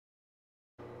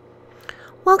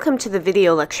Welcome to the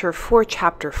video lecture for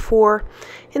Chapter 4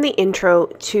 in the Intro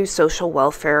to Social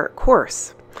Welfare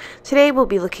course. Today we'll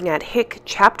be looking at Hick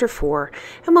Chapter 4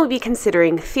 and we'll be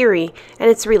considering theory and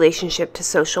its relationship to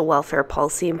social welfare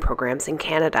policy and programs in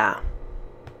Canada.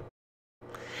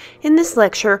 In this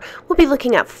lecture, we'll be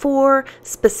looking at 4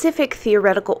 specific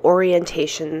theoretical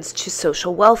orientations to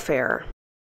social welfare.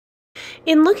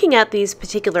 In looking at these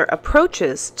particular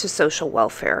approaches to social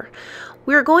welfare,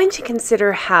 we're going to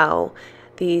consider how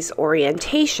these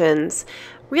orientations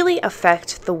really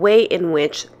affect the way in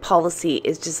which policy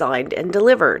is designed and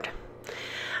delivered.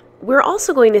 We're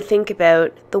also going to think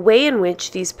about the way in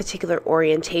which these particular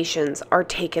orientations are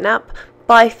taken up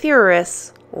by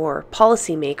theorists or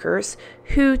policymakers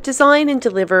who design and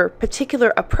deliver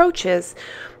particular approaches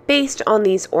based on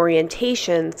these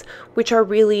orientations, which are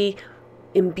really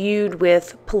imbued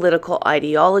with political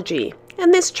ideology.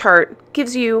 And this chart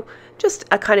gives you just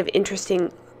a kind of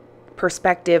interesting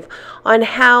perspective on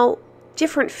how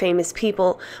different famous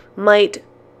people might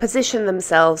position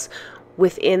themselves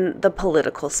within the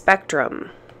political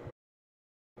spectrum.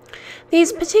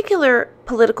 These particular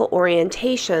political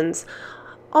orientations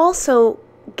also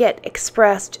get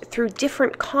expressed through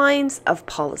different kinds of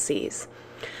policies.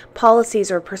 Policies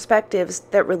or perspectives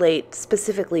that relate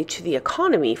specifically to the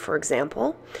economy, for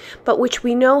example, but which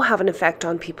we know have an effect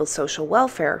on people's social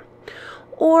welfare,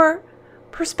 or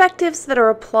perspectives that are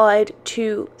applied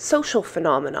to social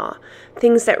phenomena,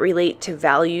 things that relate to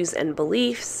values and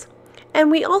beliefs. And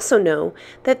we also know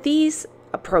that these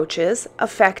approaches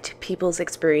affect people's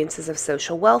experiences of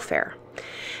social welfare.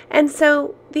 And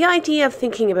so the idea of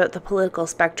thinking about the political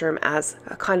spectrum as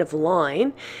a kind of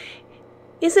line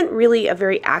isn't really a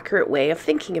very accurate way of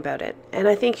thinking about it. And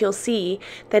I think you'll see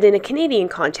that in a Canadian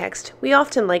context, we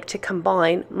often like to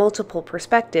combine multiple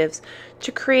perspectives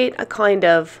to create a kind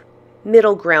of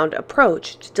middle ground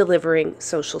approach to delivering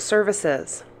social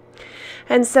services.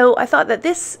 And so I thought that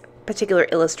this particular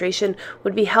illustration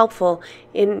would be helpful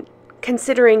in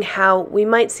considering how we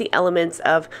might see elements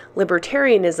of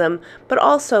libertarianism, but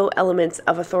also elements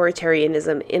of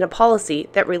authoritarianism in a policy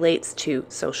that relates to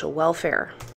social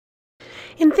welfare.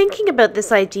 In thinking about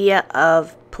this idea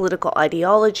of political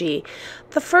ideology,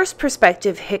 the first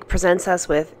perspective Hick presents us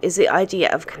with is the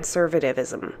idea of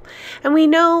conservatism. And we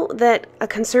know that a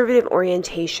conservative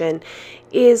orientation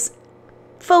is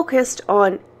focused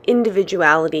on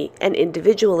individuality and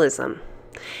individualism.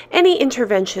 Any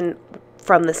intervention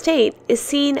from the state is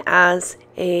seen as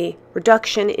a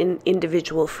reduction in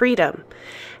individual freedom.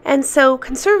 And so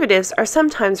conservatives are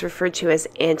sometimes referred to as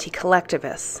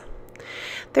anti-collectivists.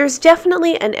 There's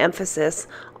definitely an emphasis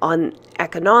on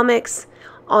economics,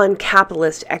 on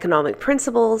capitalist economic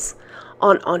principles,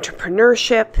 on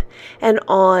entrepreneurship, and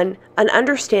on an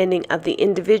understanding of the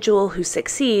individual who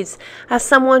succeeds as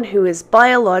someone who is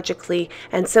biologically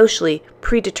and socially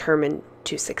predetermined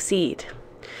to succeed.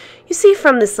 You see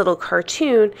from this little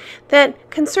cartoon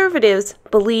that conservatives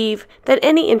believe that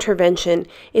any intervention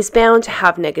is bound to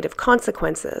have negative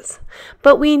consequences,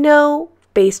 but we know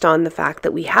based on the fact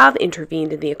that we have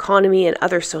intervened in the economy and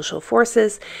other social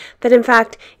forces, that in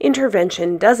fact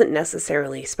intervention doesn't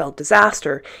necessarily spell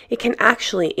disaster. It can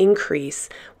actually increase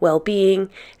well-being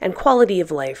and quality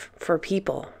of life for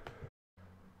people.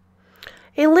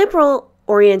 A liberal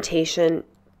orientation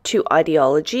to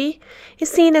ideology is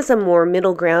seen as a more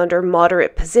middle ground or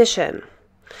moderate position.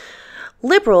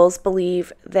 Liberals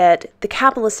believe that the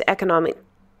capitalist economic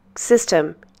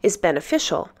system is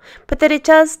beneficial, but that it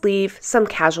does leave some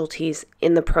casualties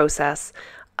in the process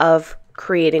of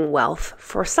creating wealth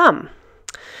for some.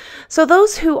 So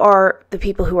those who are the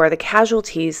people who are the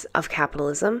casualties of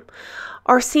capitalism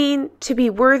are seen to be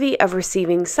worthy of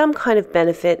receiving some kind of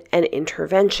benefit and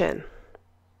intervention.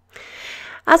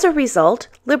 As a result,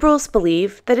 liberals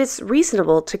believe that it's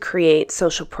reasonable to create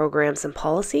social programs and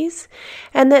policies,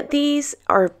 and that these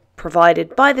are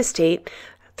provided by the state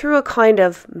through a kind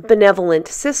of benevolent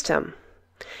system.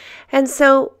 And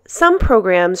so some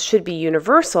programs should be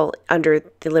universal under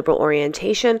the liberal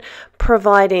orientation,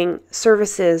 providing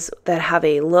services that have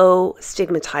a low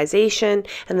stigmatization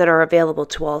and that are available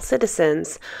to all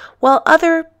citizens, while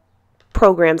other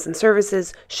programs and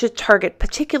services should target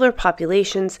particular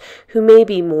populations who may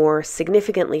be more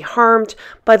significantly harmed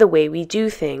by the way we do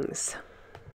things.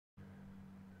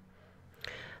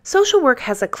 Social work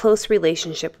has a close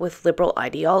relationship with liberal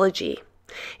ideology.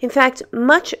 In fact,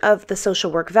 much of the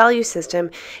social work value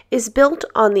system is built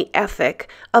on the ethic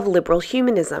of liberal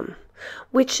humanism,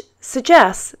 which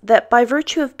suggests that by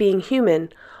virtue of being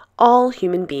human, all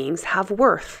human beings have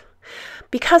worth.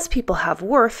 Because people have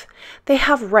worth, they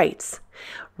have rights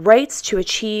to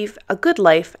achieve a good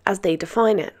life as they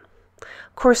define it.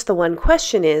 Of course, the one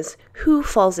question is, who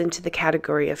falls into the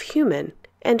category of human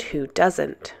and who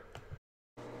doesn't?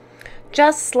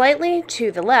 Just slightly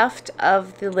to the left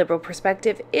of the liberal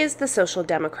perspective is the social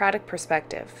democratic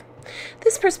perspective.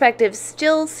 This perspective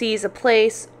still sees a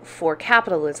place for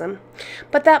capitalism,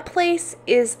 but that place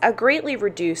is a greatly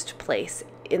reduced place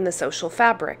in the social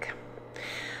fabric.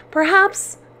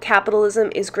 Perhaps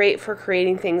capitalism is great for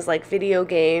creating things like video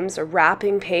games or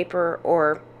wrapping paper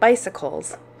or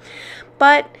bicycles,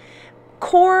 but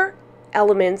core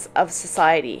elements of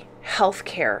society,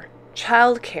 healthcare,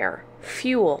 childcare,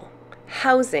 fuel,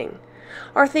 housing,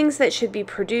 are things that should be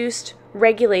produced,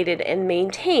 regulated, and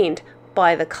maintained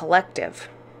by the collective.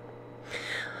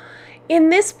 In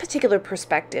this particular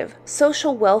perspective,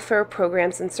 social welfare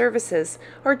programs and services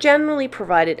are generally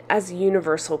provided as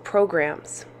universal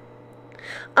programs.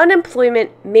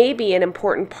 Unemployment may be an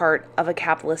important part of a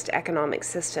capitalist economic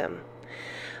system,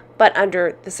 but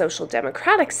under the social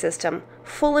democratic system,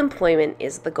 full employment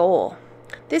is the goal.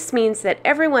 This means that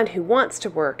everyone who wants to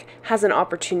work has an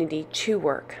opportunity to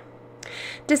work.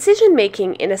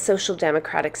 Decision-making in a social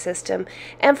democratic system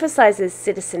emphasizes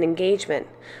citizen engagement,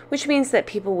 which means that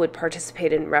people would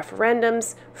participate in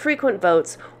referendums, frequent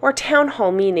votes, or town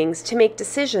hall meetings to make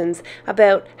decisions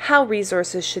about how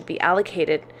resources should be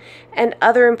allocated and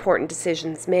other important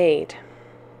decisions made.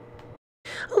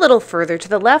 A little further to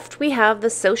the left, we have the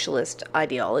socialist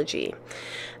ideology.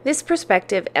 This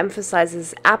perspective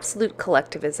emphasizes absolute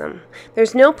collectivism.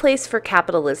 There's no place for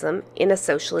capitalism in a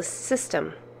socialist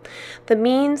system. The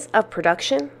means of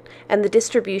production and the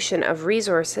distribution of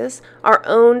resources are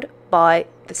owned by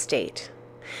the state.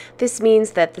 This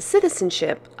means that the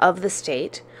citizenship of the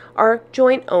state are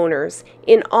joint owners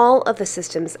in all of the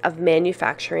systems of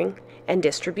manufacturing and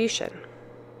distribution.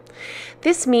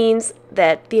 This means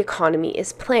that the economy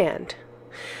is planned.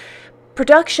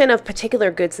 Production of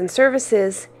particular goods and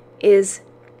services is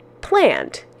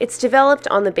planned. It's developed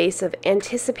on the basis of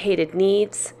anticipated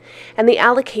needs and the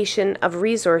allocation of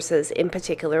resources in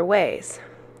particular ways.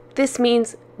 This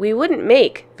means we wouldn't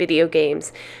make video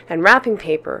games and wrapping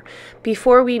paper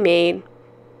before we made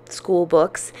school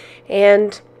books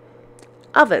and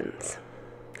ovens.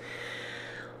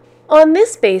 On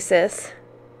this basis,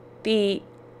 the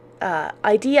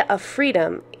idea of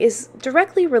freedom is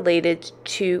directly related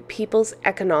to people's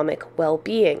economic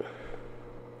well-being.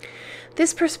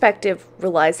 This perspective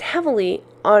relies heavily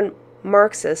on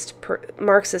Marxist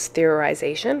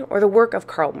theorization, or the work of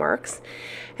Karl Marx,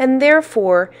 and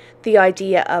therefore the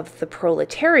idea of the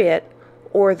proletariat,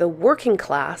 or the working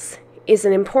class, is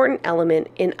an important element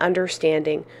in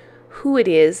understanding who it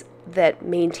is that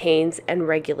maintains and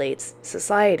regulates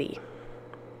society.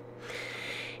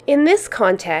 In this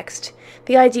context,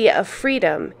 the idea of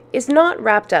freedom is not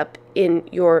wrapped up in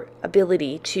your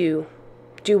ability to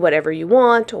do whatever you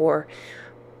want or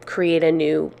create a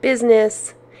new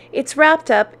business. It's wrapped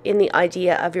up in the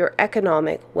idea of your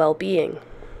economic well-being.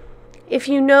 If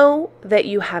you know that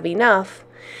you have enough,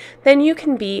 then you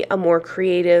can be a more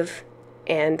creative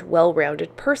and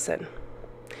well-rounded person.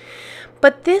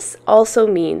 But this also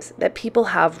means that people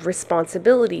have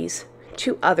responsibilities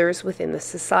to others within the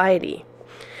society.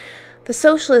 The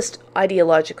socialist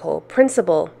ideological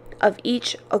principle of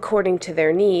each according to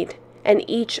their need and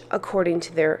each according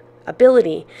to their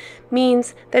ability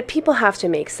means that people have to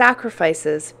make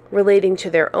sacrifices relating to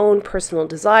their own personal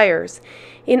desires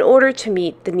in order to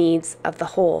meet the needs of the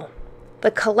whole.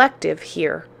 The collective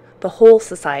here, the whole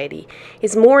society,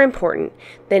 is more important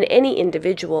than any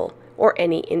individual or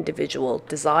any individual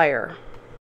desire.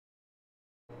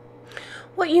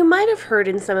 What you might have heard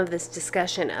in some of this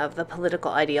discussion of the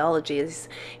political ideologies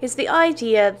is the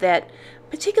idea that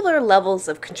particular levels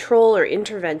of control or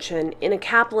intervention in a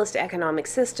capitalist economic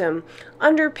system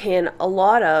underpin a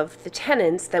lot of the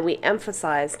tenets that we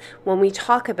emphasize when we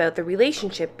talk about the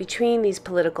relationship between these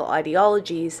political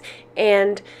ideologies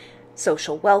and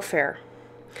social welfare.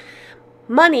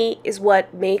 Money is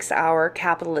what makes our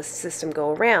capitalist system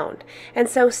go around, and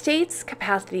so states'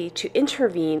 capacity to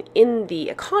intervene in the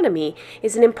economy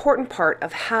is an important part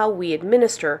of how we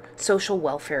administer social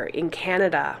welfare in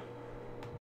Canada.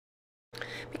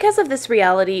 Because of this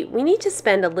reality, we need to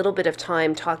spend a little bit of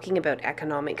time talking about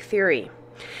economic theory.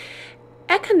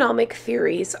 Economic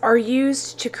theories are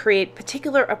used to create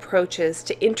particular approaches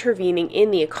to intervening in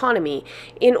the economy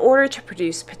in order to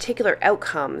produce particular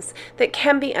outcomes that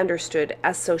can be understood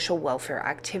as social welfare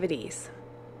activities.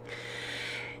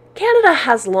 Canada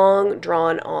has long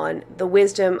drawn on the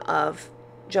wisdom of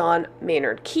John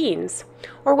Maynard Keynes,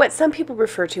 or what some people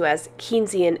refer to as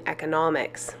Keynesian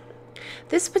economics.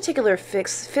 This particular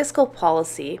fiscal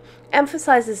policy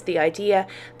emphasizes the idea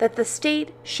that the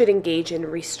state should engage in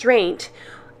restraint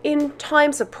in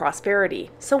times of prosperity.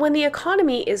 So when the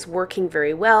economy is working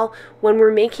very well, when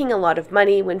we're making a lot of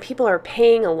money, when people are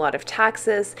paying a lot of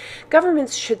taxes,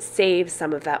 governments should save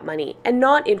some of that money and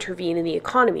not intervene in the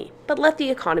economy, but let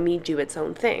the economy do its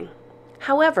own thing.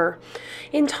 However,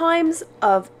 in times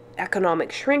of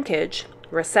economic shrinkage,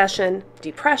 recession,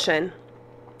 depression,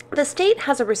 the state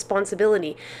has a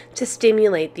responsibility to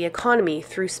stimulate the economy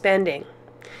through spending.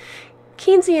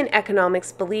 Keynesian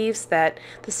economics believes that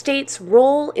the state's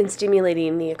role in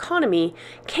stimulating the economy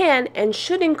can and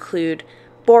should include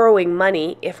borrowing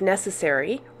money if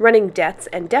necessary, running debts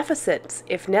and deficits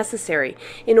if necessary,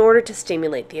 in order to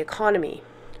stimulate the economy.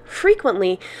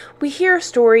 Frequently, we hear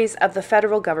stories of the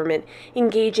federal government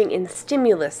engaging in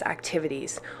stimulus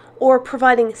activities or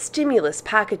providing stimulus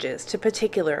packages to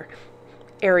particular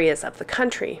areas of the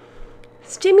country.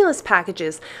 Stimulus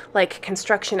packages, like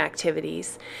construction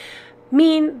activities,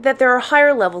 mean that there are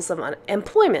higher levels of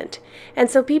unemployment, and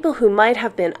so people who might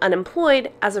have been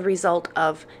unemployed as a result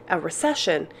of a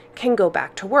recession can go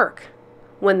back to work.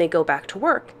 When they go back to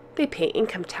work, they pay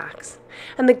income tax,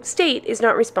 and the state is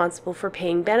not responsible for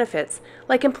paying benefits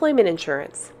like employment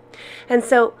insurance. And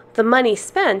so the money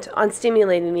spent on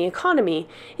stimulating the economy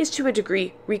is to a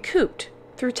degree recouped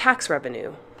through tax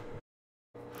revenue.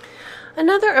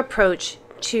 Another approach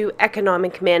to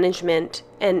economic management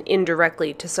and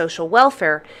indirectly to social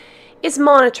welfare is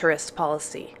monetarist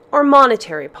policy or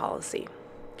monetary policy.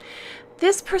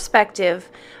 This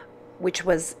perspective, which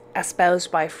was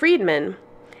espoused by Friedman,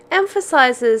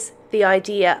 emphasizes the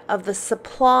idea of the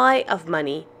supply of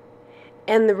money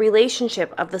and the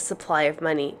relationship of the supply of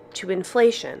money to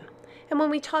inflation. And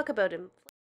when we talk about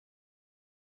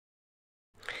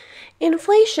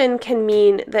inflation can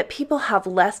mean that people have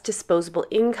less disposable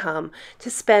income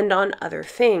to spend on other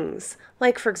things,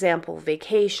 like, for example,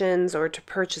 vacations or to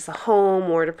purchase a home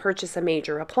or to purchase a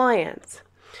major appliance.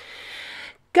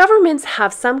 Governments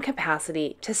have some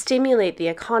capacity to stimulate the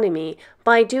economy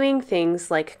by doing things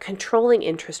like controlling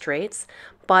interest rates,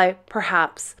 by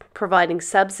perhaps providing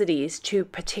subsidies to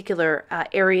particular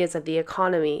areas of the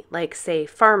economy, like, say,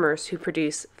 farmers who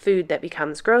produce food that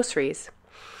becomes groceries.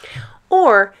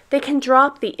 Or they can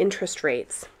drop the interest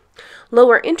rates.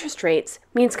 Lower interest rates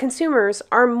means consumers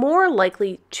are more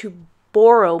likely to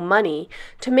borrow money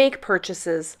to make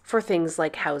purchases for things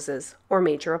like houses or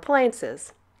major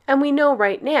appliances. And we know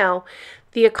right now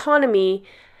the economy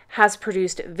has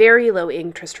produced very low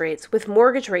interest rates, with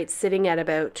mortgage rates sitting at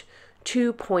about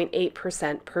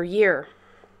 2.8% per year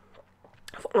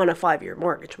on a 5-year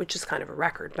mortgage, which is kind of a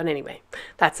record. But anyway,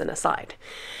 that's an aside.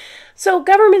 So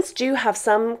governments do have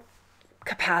some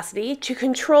capacity to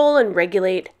control and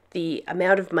regulate the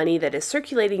amount of money that is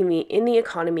circulating in the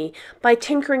economy by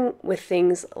tinkering with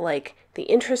things like the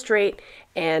interest rate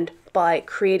and by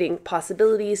creating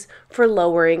possibilities for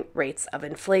lowering rates of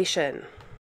inflation.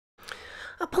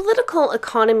 A political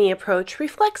economy approach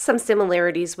reflects some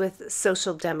similarities with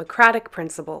social democratic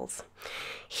principles.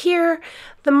 Here,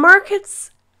 the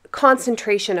market's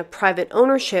concentration of private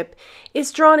ownership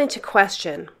is drawn into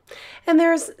question, and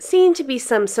there's seen to be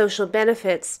some social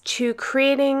benefits to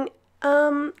creating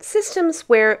systems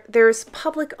where there's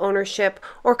public ownership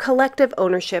or collective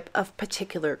ownership of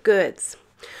particular goods.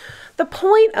 The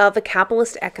point of a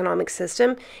capitalist economic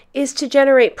system is to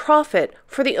generate profit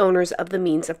for the owners of the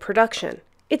means of production.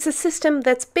 It's a system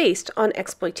that's based on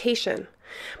exploitation.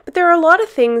 But there are a lot of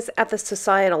things at the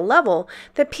societal level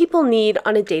that people need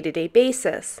on a day-to-day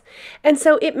basis. And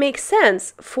so it makes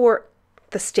sense for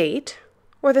the state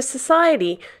or the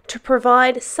society to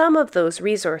provide some of those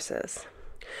resources.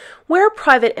 Where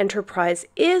private enterprise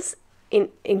is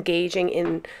engaging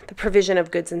in the provision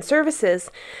of goods and services,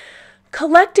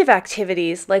 collective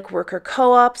activities like worker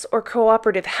co-ops or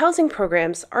cooperative housing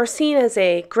programs are seen as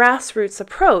a grassroots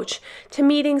approach to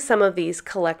meeting some of these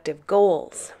collective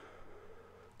goals.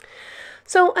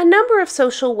 So a number of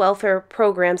social welfare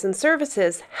programs and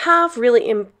services have really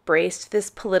embraced this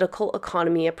political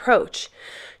economy approach,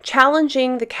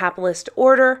 challenging the capitalist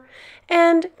order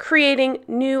and creating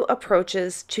new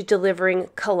approaches to delivering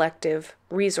collective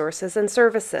resources and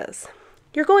services.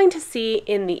 You're going to see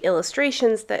in the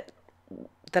illustrations that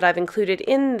I've included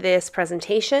in this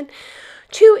presentation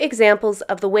 2 examples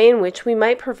of the way in which we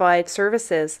might provide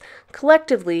services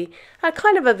collectively at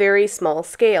kind of a very small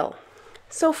scale.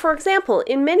 So, for example,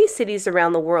 in many cities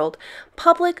around the world,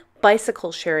 public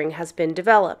bicycle sharing has been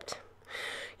developed.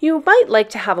 You might like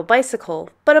to have a bicycle,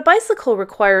 but a bicycle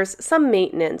requires some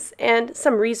maintenance and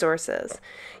some resources.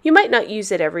 You might not use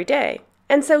it every day,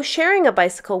 and so sharing a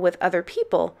bicycle with other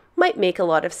people might make a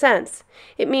lot of sense.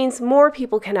 It means more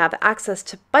people can have access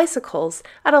to bicycles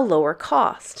at a lower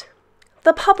cost.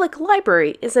 The public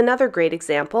library is another great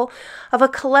example of a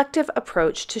collective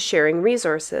approach to sharing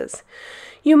resources.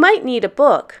 You might need a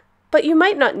book, but you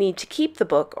might not need to keep the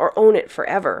book or own it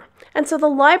forever. And so the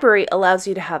library allows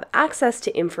you to have access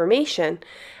to information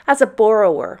as a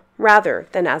borrower rather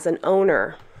than as an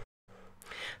owner.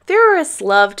 Theorists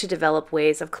love to develop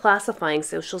ways of classifying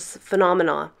social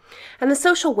phenomena, and the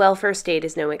social welfare state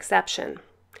is no exception.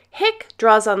 Hick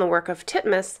draws on the work of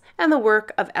Titmuss and the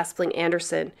work of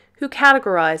Espling-Andersen, who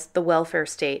categorized the welfare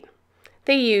state.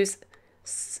 They use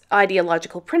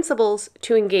ideological principles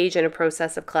to engage in a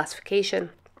process of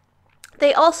classification.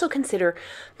 They also consider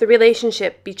the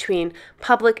relationship between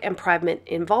public and private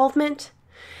involvement,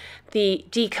 the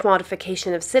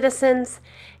decommodification of citizens,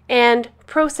 and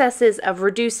processes of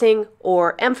reducing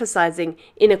or emphasizing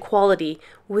inequality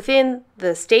within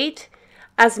the state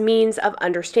as means of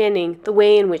understanding the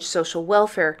way in which social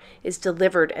welfare is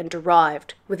delivered and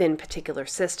derived within particular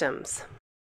systems.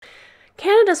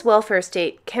 Canada's welfare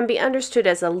state can be understood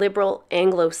as a liberal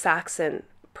Anglo-Saxon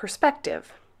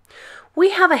perspective.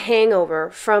 We have a hangover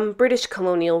from British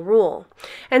colonial rule,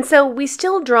 and so we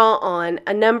still draw on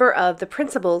a number of the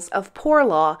principles of poor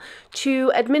law to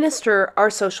administer our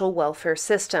social welfare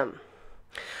system.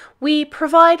 We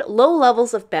provide low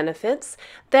levels of benefits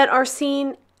that are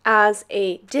seen as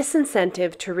a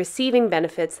disincentive to receiving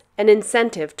benefits and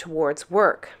incentive towards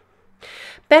work.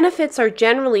 Benefits are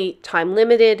generally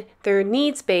time-limited, they're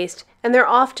needs-based, and they're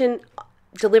often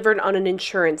delivered on an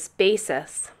insurance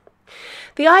basis.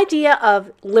 The idea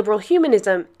of liberal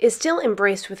humanism is still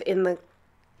embraced within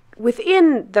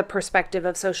the perspective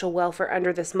of social welfare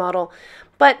under this model,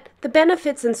 but the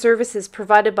benefits and services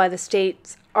provided by the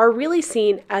states are really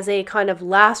seen as a kind of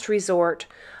last resort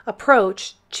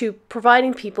approach to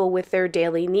providing people with their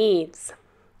daily needs.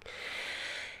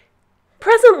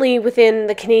 Presently, within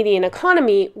the Canadian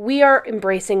economy, we are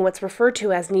embracing what's referred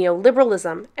to as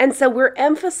neoliberalism, and so we're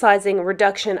emphasizing a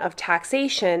reduction of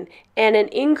taxation and an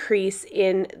increase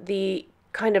in the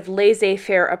kind of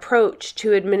laissez-faire approach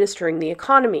to administering the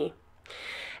economy.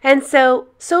 And so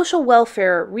social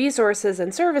welfare resources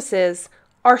and services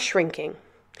are shrinking.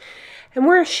 And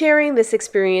we're sharing this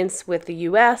experience with the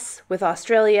US, with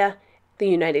Australia, the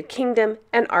United Kingdom,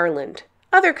 and Ireland,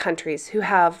 other countries who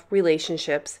have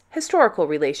relationships, historical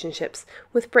relationships,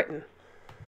 with Britain.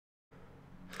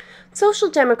 Social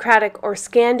democratic or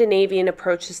Scandinavian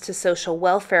approaches to social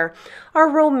welfare are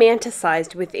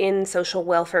romanticized within social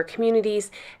welfare communities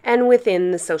and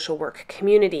within the social work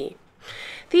community.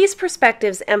 These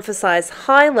perspectives emphasize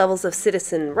high levels of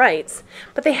citizen rights,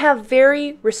 but they have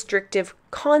very restrictive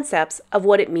concepts of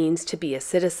what it means to be a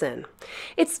citizen.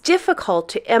 It's difficult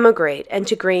to emigrate and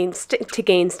to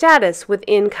gain status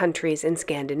within countries in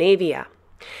Scandinavia.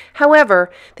 However,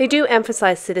 they do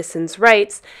emphasize citizens'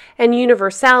 rights and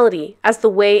universality as the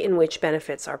way in which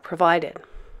benefits are provided.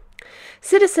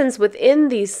 Citizens within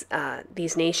these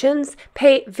nations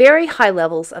pay very high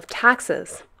levels of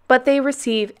taxes, but they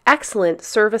receive excellent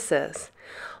services,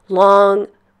 long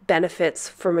benefits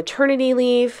for maternity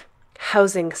leave,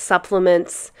 housing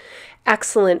supplements,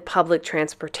 excellent public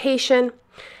transportation,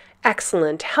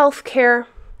 excellent health care,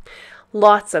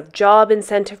 lots of job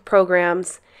incentive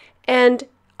programs, and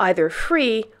either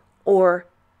free or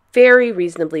very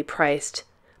reasonably priced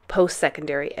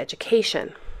post-secondary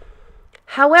education.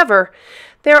 However,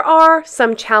 there are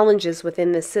some challenges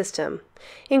within this system,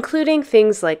 including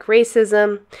things like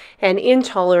racism and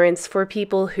intolerance for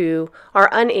people who are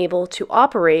unable to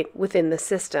operate within the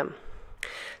system.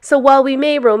 So while we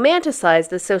may romanticize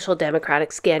the social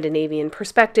democratic Scandinavian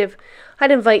perspective,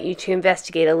 I'd invite you to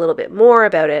investigate a little bit more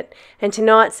about it and to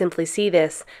not simply see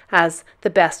this as the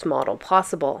best model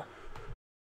possible.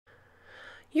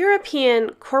 European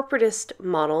corporatist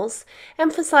models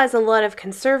emphasize a lot of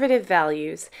conservative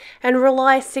values and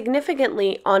rely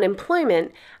significantly on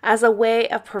employment as a way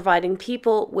of providing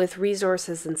people with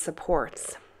resources and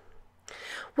supports.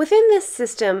 Within this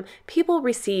system, people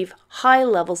receive high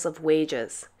levels of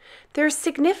wages. There's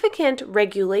significant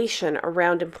regulation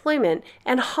around employment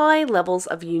and high levels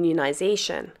of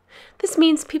unionization. This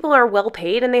means people are well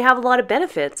paid and they have a lot of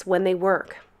benefits when they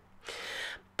work.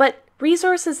 But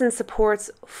resources and supports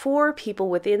for people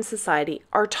within society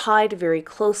are tied very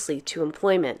closely to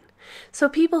employment. So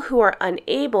people who are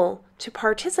unable to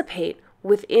participate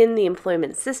within the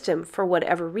employment system for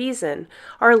whatever reason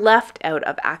are left out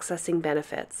of accessing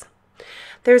benefits.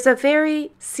 There's a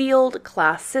very sealed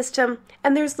class system,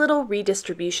 and there's little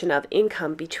redistribution of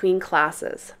income between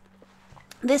classes.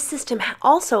 This system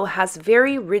also has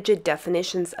very rigid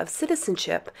definitions of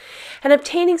citizenship, and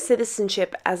obtaining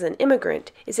citizenship as an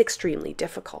immigrant is extremely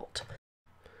difficult.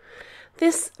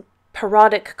 This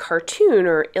parodic cartoon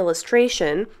or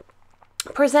illustration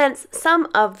presents some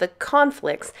of the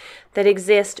conflicts that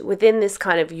exist within this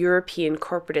kind of European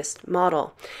corporatist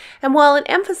model. And while it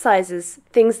emphasizes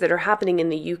things that are happening in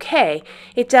the UK,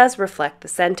 it does reflect the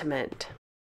sentiment.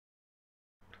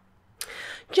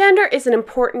 Gender is an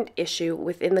important issue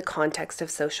within the context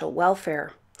of social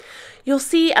welfare. You'll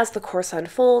see as the course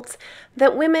unfolds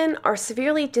that women are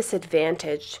severely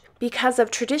disadvantaged because of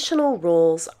traditional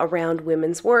roles around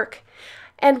women's work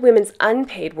and women's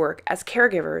unpaid work as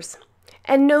caregivers,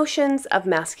 and notions of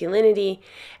masculinity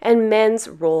and men's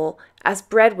role as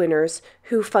breadwinners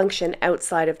who function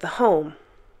outside of the home.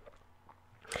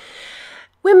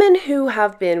 Women who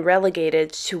have been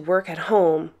relegated to work at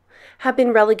home have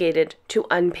been relegated to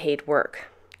unpaid work.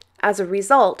 As a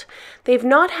result, they've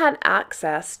not had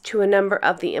access to a number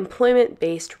of the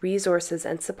employment-based resources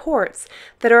and supports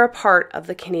that are a part of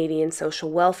the Canadian social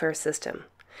welfare system.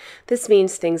 This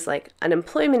means things like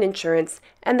unemployment insurance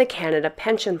and the Canada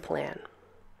Pension Plan.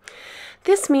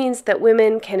 This means that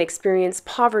women can experience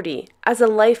poverty as a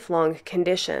lifelong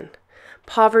condition.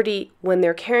 Poverty when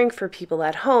they're caring for people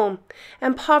at home,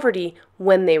 and poverty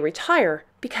when they retire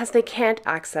because they can't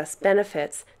access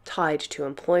benefits tied to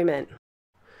employment.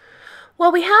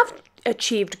 While we have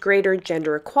achieved greater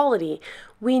gender equality,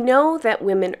 we know that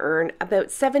women earn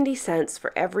about 70 cents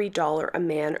for every dollar a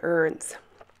man earns.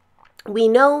 We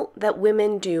know that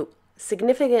women do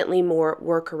significantly more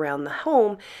work around the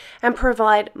home and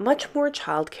provide much more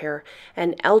childcare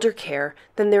and elder care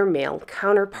than their male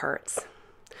counterparts.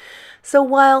 So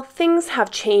while things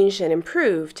have changed and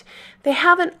improved, they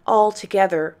haven't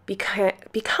altogether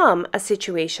become a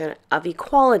situation of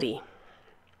equality.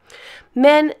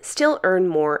 Men still earn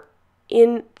more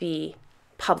in the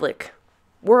public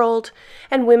world,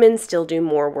 and women still do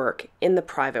more work in the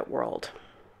private world.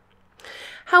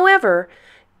 However,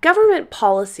 government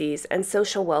policies and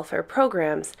social welfare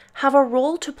programs have a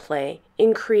role to play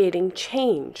in creating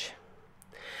change.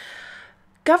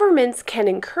 Governments can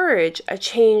encourage a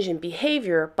change in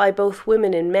behavior by both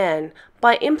women and men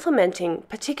by implementing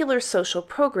particular social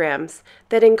programs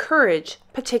that encourage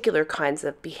particular kinds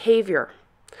of behavior.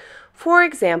 For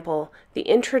example, the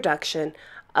introduction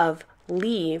of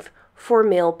leave for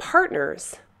male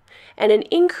partners and an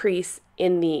increase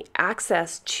in the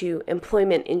access to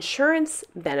employment insurance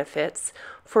benefits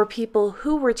for people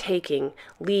who were taking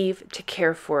leave to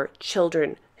care for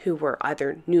children who were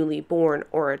either newly born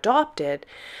or adopted,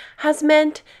 has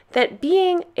meant that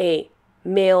being a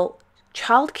male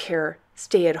childcare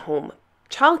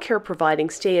providing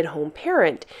stay-at-home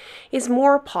parent is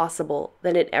more possible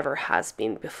than it ever has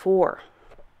been before.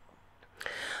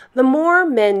 The more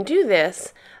men do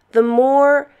this, the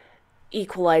more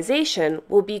equalization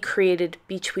will be created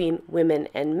between women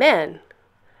and men,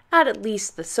 at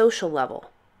least the social level.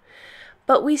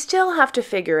 But we still have to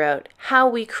figure out how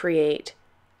we create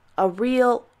a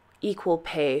real equal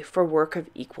pay for work of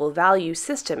equal value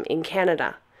system in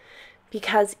Canada.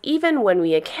 Because even when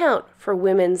we account for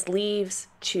women's leaves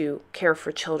to care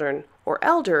for children or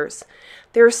elders,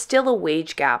 there is still a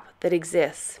wage gap that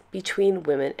exists between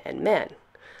women and men.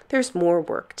 There's more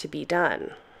work to be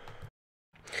done.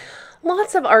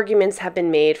 Lots of arguments have been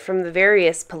made from the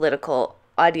various political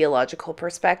ideological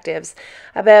perspectives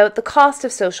about the cost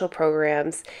of social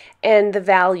programs and the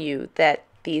value that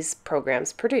these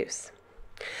programs produce.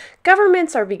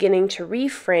 Governments are beginning to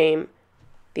reframe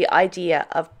the idea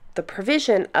of the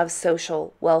provision of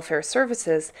social welfare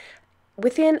services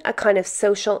within a kind of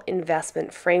social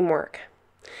investment framework.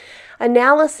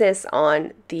 Analysis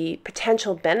on the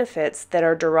potential benefits that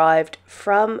are derived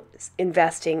from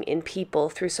investing in people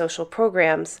through social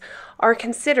programs are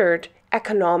considered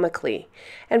economically,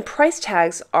 and price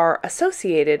tags are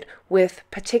associated with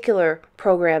particular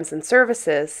programs and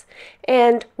services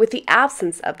and with the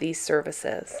absence of these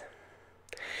services.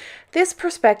 This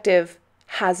perspective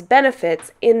has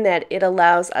benefits in that it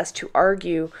allows us to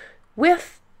argue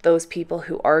with those people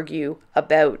who argue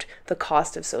about the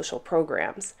cost of social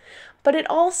programs, but it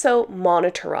also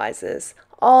monitorizes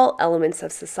all elements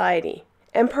of society.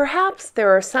 And perhaps there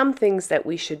are some things that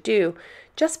we should do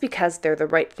just because they're the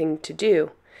right thing to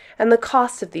do, and the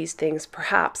cost of these things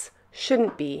perhaps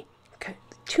shouldn't be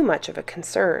too much of a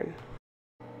concern.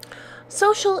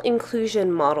 Social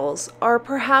inclusion models are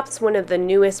perhaps one of the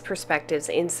newest perspectives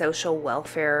in social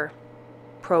welfare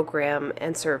program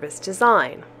and service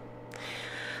design.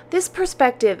 This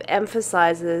perspective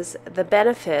emphasizes the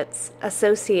benefits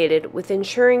associated with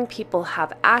ensuring people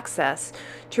have access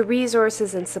to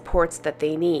resources and supports that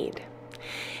they need.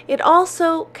 It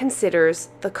also considers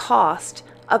the cost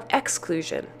of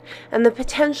exclusion and the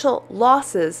potential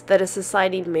losses that a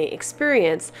society may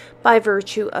experience by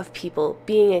virtue of people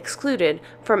being excluded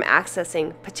from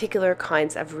accessing particular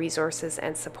kinds of resources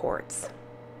and supports.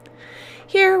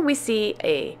 Here we see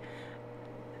a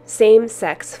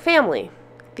same-sex family.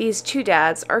 These two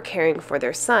dads are caring for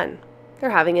their son.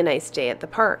 They're having a nice day at the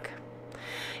park.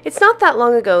 It's not that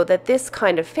long ago that this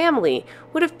kind of family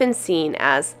would have been seen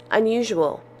as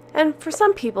unusual, and for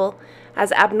some people,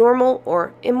 as abnormal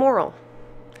or immoral.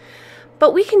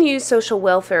 But we can use social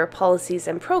welfare policies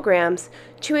and programs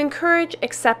to encourage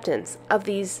acceptance of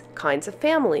these kinds of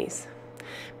families,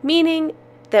 meaning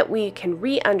that we can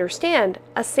re-understand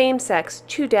a same-sex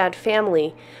two-dad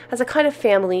family as a kind of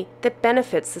family that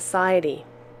benefits society.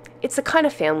 It's the kind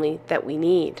of family that we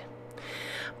need.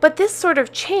 But this sort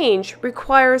of change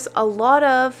requires a lot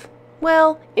of,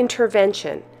 well,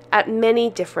 intervention at many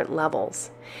different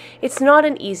levels. It's not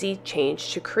an easy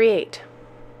change to create.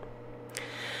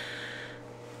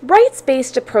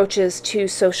 Rights-based approaches to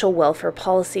social welfare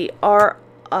policy are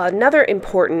another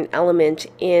important element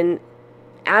in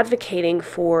advocating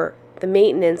for the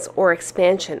maintenance or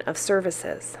expansion of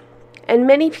services. And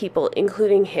many people,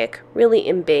 including Hick, really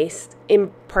embrace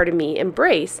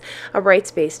a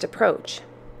rights-based approach.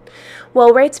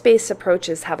 While rights-based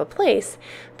approaches have a place,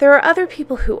 there are other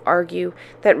people who argue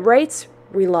that rights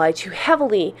rely too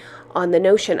heavily on the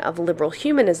notion of liberal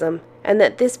humanism and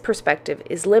that this perspective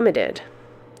is limited.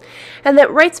 And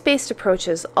that rights-based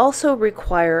approaches also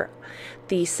require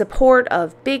the support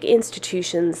of big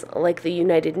institutions like the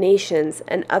United Nations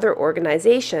and other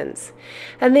organizations,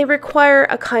 and they require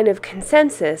a kind of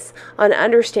consensus on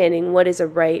understanding what is a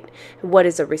right and what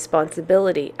is a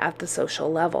responsibility at the social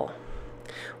level.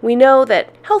 We know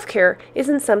that healthcare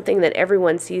isn't something that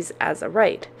everyone sees as a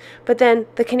right, but then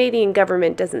the Canadian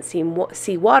government doesn't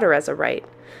see water as a right,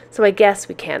 so I guess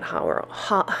we can't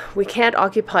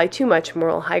occupy too much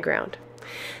moral high ground.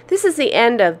 This is the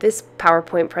end of this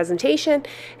PowerPoint presentation,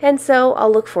 and so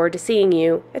I'll look forward to seeing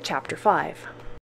you at Chapter 5.